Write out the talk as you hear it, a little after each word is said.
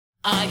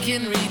I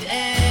can read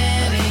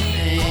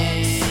anything.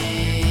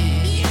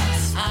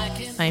 Yes,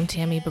 I'm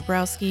Tammy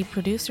Bobrowski,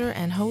 producer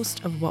and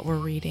host of What We're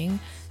Reading,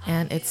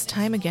 and it's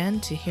time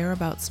again to hear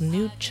about some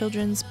new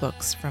children's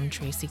books from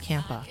Tracy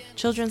Kampa,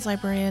 children's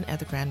librarian at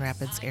the Grand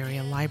Rapids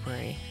Area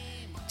Library.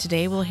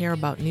 Today we'll hear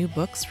about new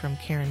books from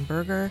Karen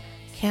Berger,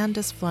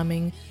 Candace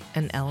Fleming,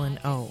 and Ellen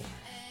O.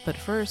 But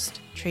first,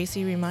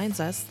 Tracy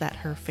reminds us that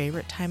her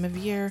favorite time of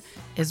year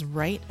is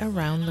right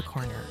around the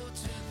corner.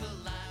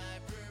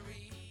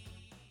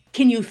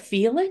 Can you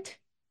feel it?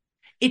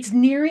 It's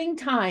nearing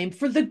time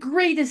for the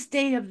greatest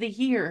day of the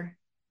year.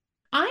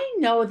 I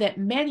know that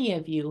many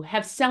of you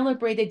have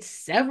celebrated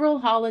several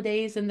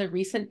holidays in the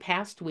recent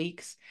past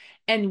weeks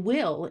and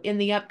will in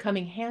the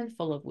upcoming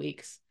handful of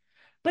weeks,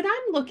 but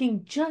I'm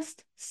looking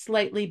just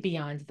slightly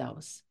beyond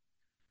those.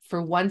 For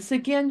once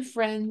again,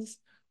 friends,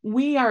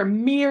 we are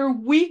mere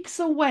weeks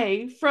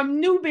away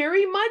from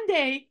Newbery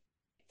Monday.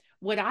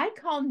 What I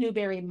call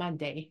Newbery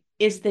Monday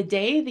is the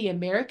day the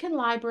American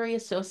Library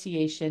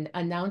Association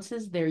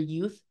announces their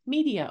Youth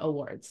Media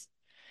Awards.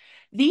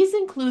 These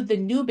include the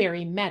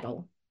Newbery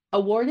Medal,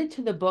 awarded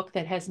to the book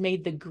that has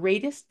made the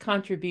greatest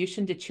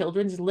contribution to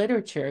children's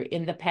literature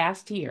in the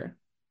past year,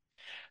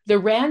 the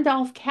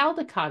Randolph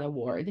Caldecott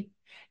Award,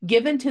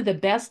 given to the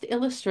best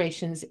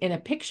illustrations in a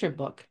picture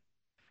book,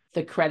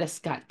 the Coretta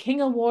Scott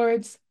King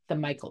Awards, the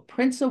Michael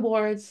Prince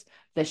Awards,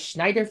 the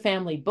Schneider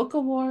Family Book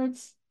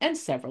Awards, and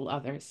several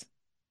others.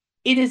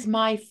 It is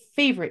my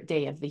favorite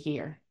day of the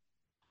year.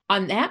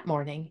 On that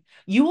morning,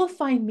 you will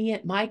find me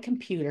at my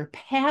computer,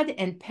 pad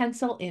and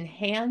pencil in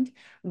hand,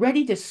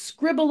 ready to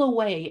scribble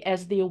away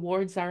as the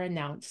awards are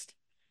announced.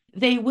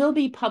 They will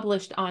be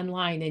published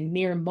online in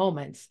mere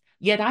moments,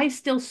 yet I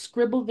still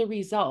scribble the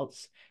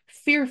results,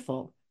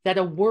 fearful that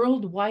a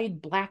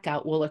worldwide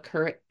blackout will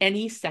occur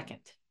any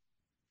second.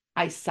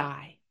 I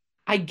sigh,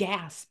 I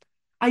gasp,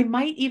 I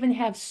might even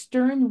have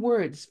stern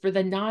words for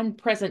the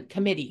non-present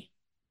committee.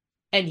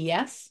 And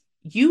yes,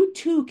 you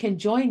too can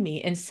join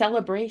me in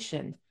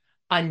celebration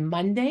on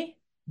Monday,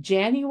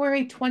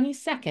 January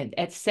 22nd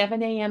at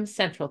 7 a.m.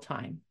 Central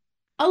Time.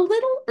 A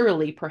little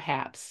early,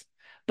 perhaps,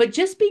 but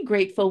just be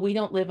grateful we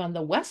don't live on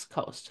the West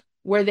Coast,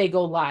 where they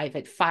go live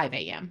at 5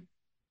 a.m.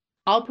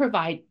 I'll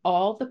provide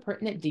all the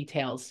pertinent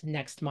details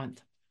next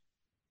month.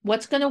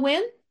 What's going to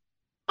win?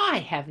 I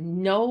have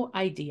no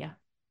idea.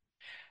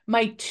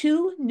 My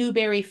two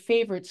Newbery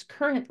favorites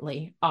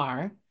currently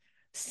are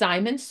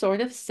Simon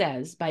Sort of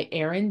Says by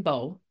Aaron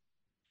Bowe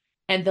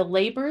and The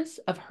Labors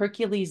of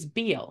Hercules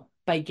Beale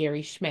by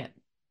Gary Schmidt,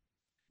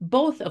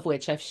 both of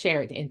which I've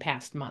shared in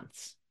past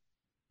months.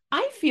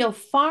 I feel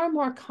far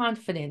more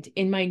confident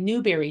in my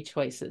Newbery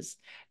choices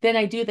than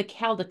I do the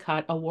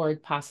Caldecott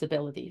Award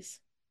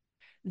possibilities.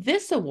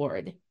 This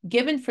award,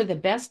 given for the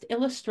best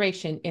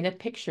illustration in a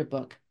picture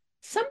book,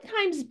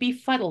 sometimes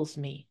befuddles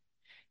me,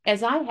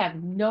 as I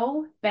have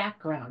no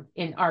background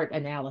in art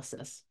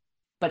analysis,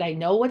 but I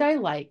know what I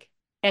like,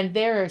 and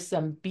there are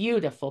some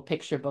beautiful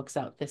picture books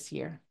out this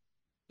year.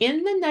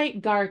 In the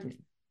Night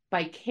Garden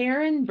by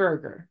Karen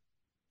Berger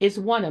is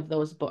one of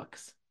those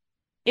books.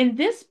 In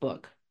this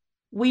book,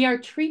 we are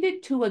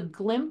treated to a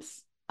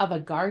glimpse of a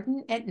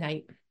garden at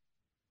night,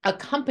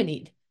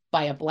 accompanied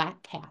by a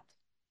black cat.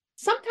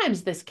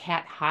 Sometimes this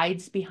cat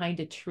hides behind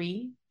a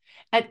tree.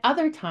 At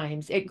other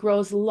times, it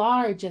grows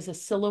large as a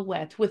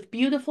silhouette with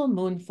beautiful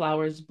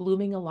moonflowers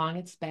blooming along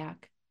its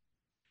back.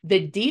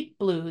 The deep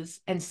blues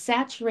and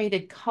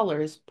saturated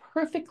colors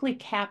perfectly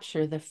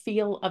capture the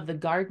feel of the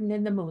garden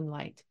in the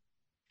moonlight.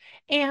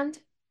 And,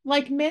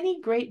 like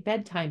many great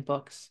bedtime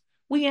books,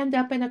 we end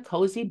up in a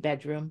cozy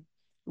bedroom,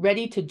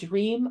 ready to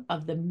dream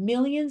of the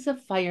millions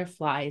of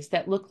fireflies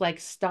that look like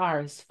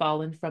stars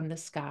fallen from the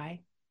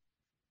sky.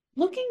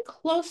 Looking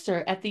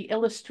closer at the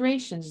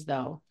illustrations,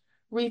 though,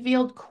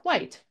 revealed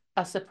quite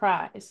a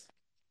surprise.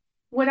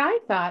 What I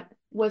thought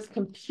was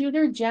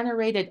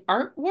computer-generated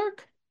artwork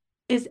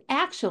is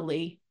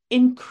actually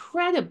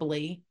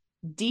incredibly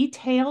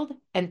detailed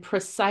and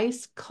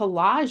precise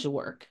collage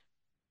work.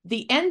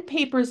 The end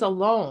papers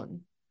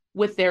alone,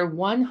 with their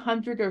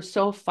 100 or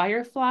so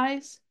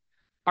fireflies,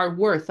 are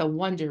worth a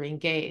wondering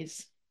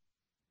gaze.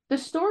 The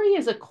story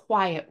is a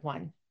quiet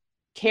one,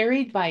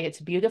 carried by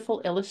its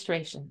beautiful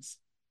illustrations.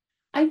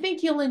 I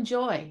think you'll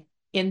enjoy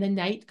In the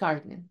Night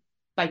Garden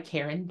by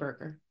Karen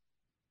Berger.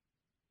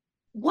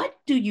 What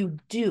do you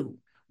do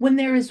when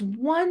there is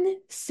one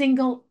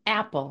single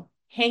apple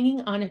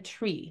hanging on a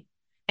tree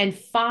and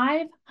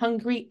 5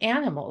 hungry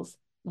animals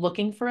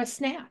looking for a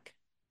snack?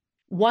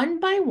 One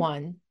by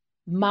one,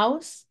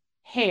 mouse,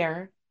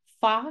 hare,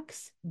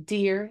 fox,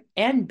 deer,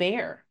 and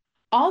bear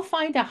all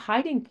find a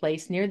hiding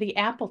place near the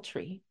apple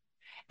tree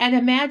and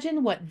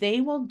imagine what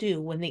they will do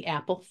when the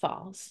apple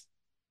falls.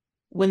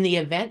 When the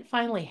event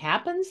finally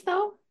happens,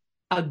 though,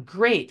 a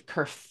great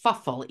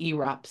kerfuffle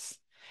erupts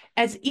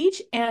as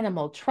each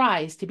animal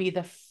tries to be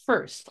the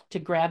first to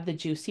grab the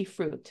juicy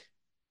fruit.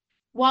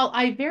 While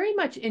I very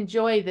much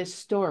enjoy this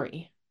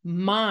story,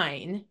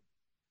 Mine,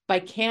 by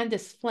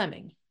Candace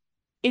Fleming,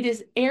 it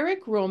is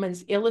Eric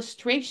Roman's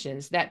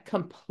illustrations that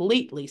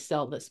completely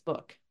sell this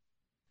book.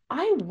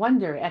 I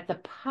wonder at the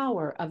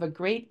power of a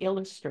great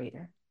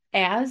illustrator,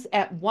 as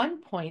at one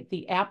point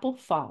the apple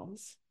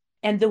falls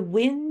and the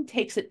wind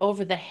takes it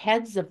over the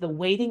heads of the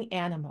waiting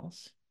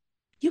animals.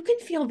 You can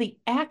feel the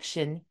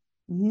action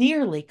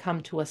nearly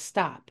come to a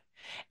stop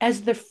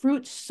as the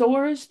fruit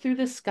soars through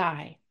the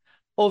sky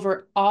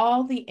over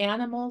all the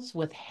animals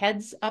with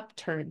heads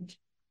upturned.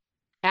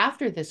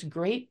 After this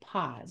great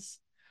pause,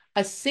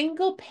 a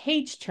single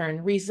page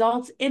turn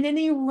results in an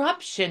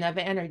eruption of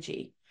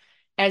energy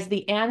as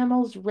the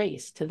animals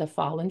race to the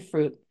fallen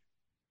fruit.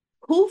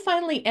 Who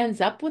finally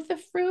ends up with the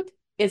fruit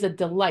is a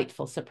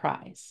delightful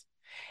surprise.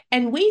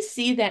 And we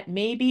see that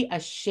maybe a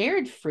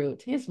shared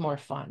fruit is more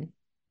fun.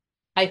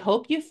 I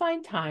hope you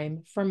find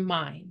time for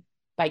Mine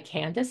by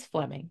Candace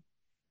Fleming,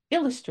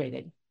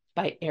 illustrated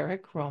by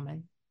Eric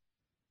Roman.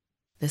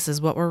 This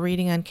is what we're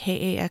reading on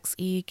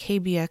KAXE,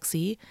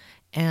 KBXE,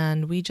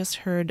 and we just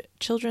heard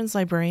children's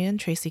librarian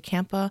Tracy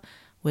Kampa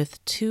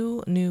with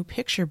 2 new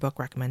picture book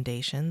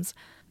recommendations.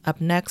 Up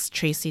next,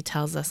 Tracy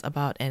tells us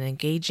about an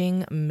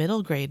engaging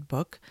middle grade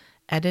book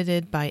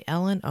edited by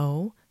Ellen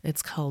O.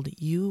 It's called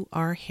You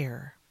Are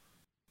Here.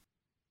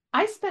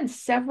 I spend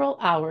several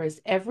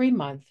hours every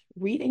month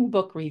reading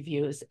book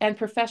reviews and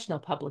professional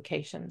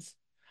publications,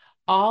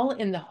 all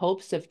in the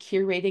hopes of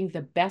curating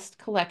the best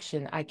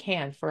collection I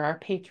can for our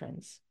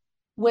patrons.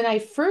 When I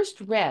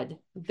first read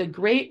the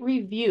great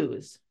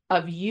reviews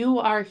of You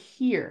Are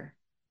Here,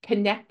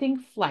 Connecting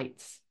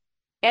Flights,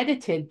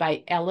 edited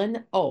by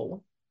Ellen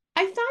O.,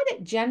 I thought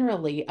it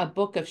generally a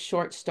book of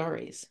short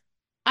stories.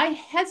 I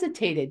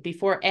hesitated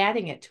before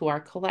adding it to our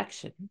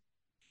collection.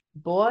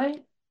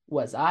 Boy,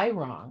 was I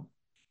wrong.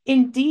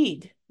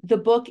 Indeed, the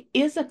book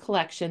is a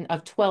collection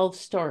of 12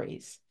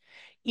 stories,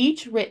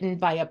 each written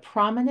by a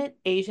prominent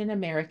Asian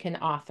American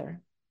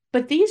author.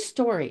 But these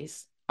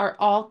stories are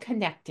all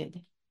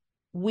connected,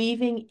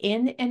 weaving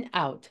in and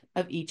out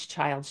of each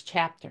child's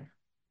chapter.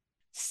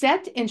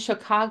 Set in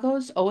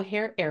Chicago's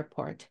O'Hare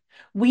Airport,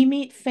 we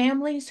meet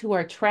families who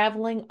are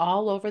traveling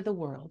all over the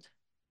world.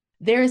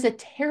 There is a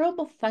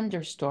terrible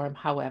thunderstorm,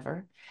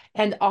 however,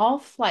 and all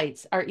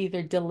flights are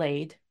either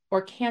delayed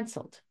or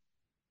canceled.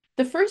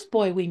 The first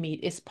boy we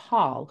meet is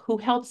Paul, who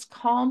helps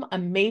calm a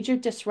major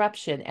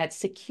disruption at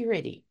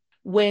security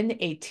when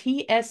a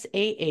TSA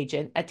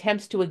agent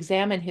attempts to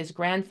examine his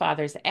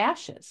grandfather's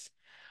ashes,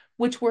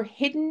 which were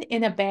hidden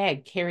in a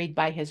bag carried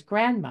by his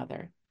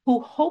grandmother, who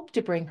hoped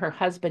to bring her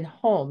husband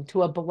home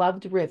to a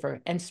beloved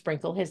river and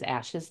sprinkle his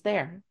ashes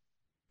there.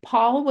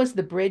 Paul was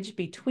the bridge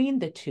between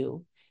the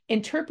two,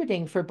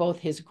 interpreting for both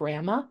his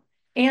grandma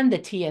and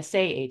the TSA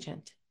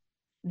agent.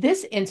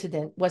 This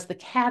incident was the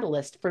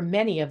catalyst for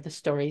many of the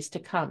stories to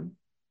come.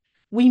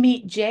 We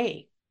meet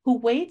Jay, who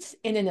waits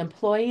in an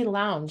employee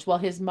lounge while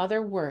his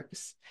mother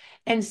works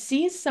and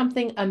sees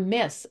something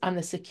amiss on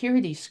the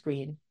security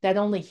screen that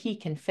only he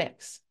can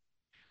fix.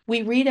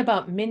 We read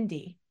about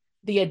Mindy,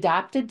 the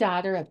adopted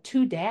daughter of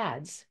 2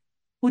 dads,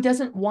 who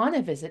doesn't want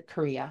to visit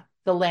Korea,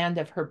 the land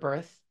of her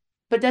birth,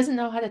 but doesn't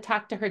know how to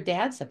talk to her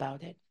dads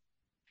about it.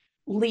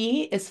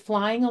 Lee is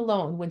flying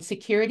alone when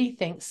security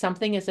thinks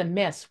something is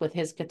amiss with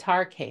his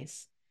guitar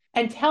case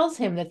and tells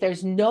him that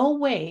there's no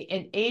way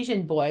an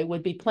Asian boy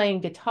would be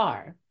playing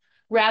guitar.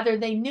 Rather,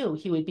 they knew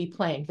he would be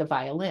playing the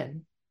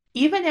violin.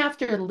 Even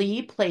after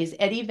Lee plays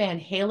Eddie Van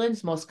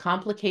Halen's most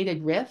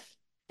complicated riff,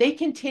 they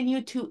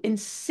continue to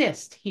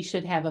insist he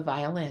should have a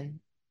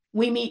violin.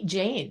 We meet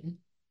Jane,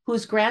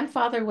 whose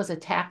grandfather was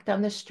attacked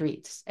on the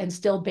streets and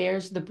still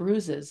bears the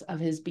bruises of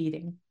his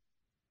beating.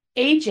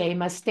 AJ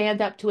must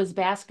stand up to his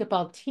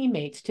basketball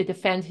teammates to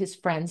defend his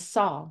friend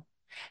Saul.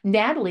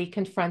 Natalie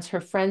confronts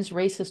her friend's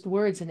racist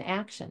words and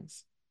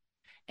actions.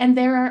 And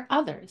there are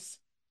others,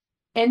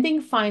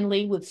 ending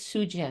finally with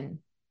Sujin,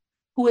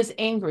 who is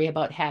angry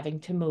about having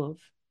to move.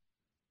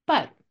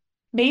 But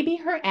maybe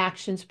her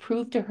actions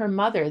prove to her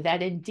mother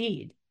that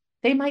indeed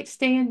they might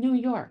stay in New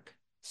York,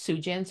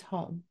 Sujin's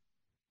home.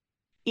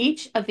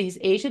 Each of these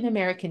Asian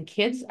American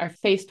kids are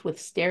faced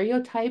with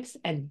stereotypes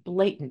and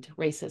blatant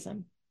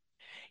racism.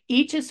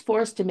 Each is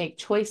forced to make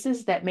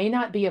choices that may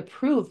not be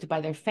approved by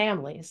their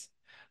families,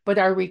 but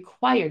are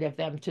required of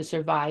them to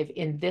survive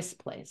in this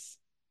place.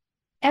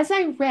 As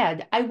I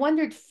read, I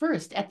wondered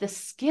first at the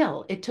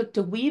skill it took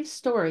to weave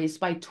stories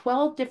by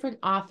 12 different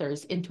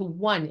authors into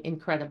one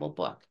incredible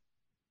book.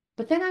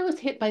 But then I was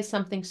hit by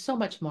something so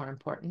much more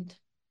important.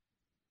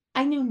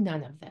 I knew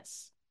none of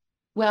this.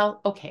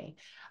 Well, okay,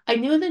 I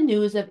knew the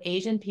news of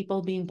Asian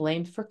people being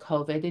blamed for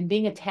COVID and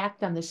being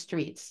attacked on the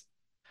streets.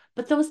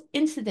 But those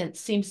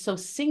incidents seem so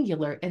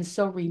singular and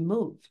so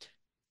removed.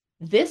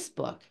 This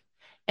book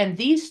and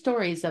these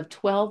stories of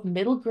 12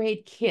 middle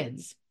grade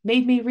kids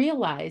made me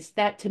realize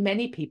that to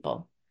many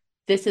people,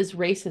 this is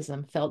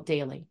racism felt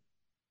daily.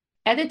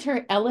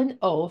 Editor Ellen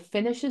O.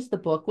 finishes the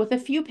book with a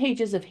few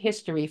pages of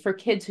history for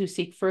kids who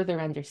seek further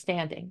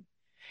understanding,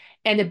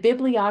 and a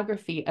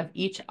bibliography of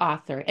each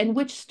author and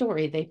which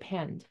story they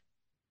penned.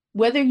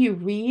 Whether you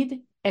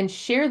read and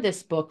share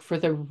this book for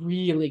the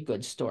really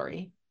good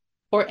story,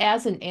 or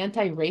as an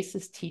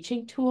anti-racist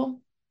teaching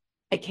tool,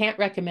 I can't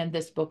recommend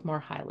this book more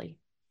highly.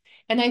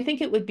 and I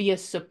think it would be a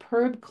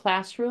superb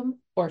classroom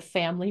or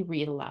family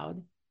read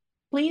aloud.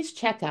 Please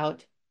check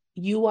out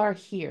You Are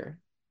Here,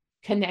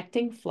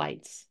 Connecting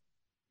Flights,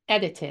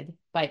 edited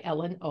by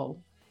Ellen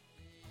O.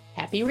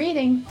 Happy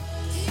reading!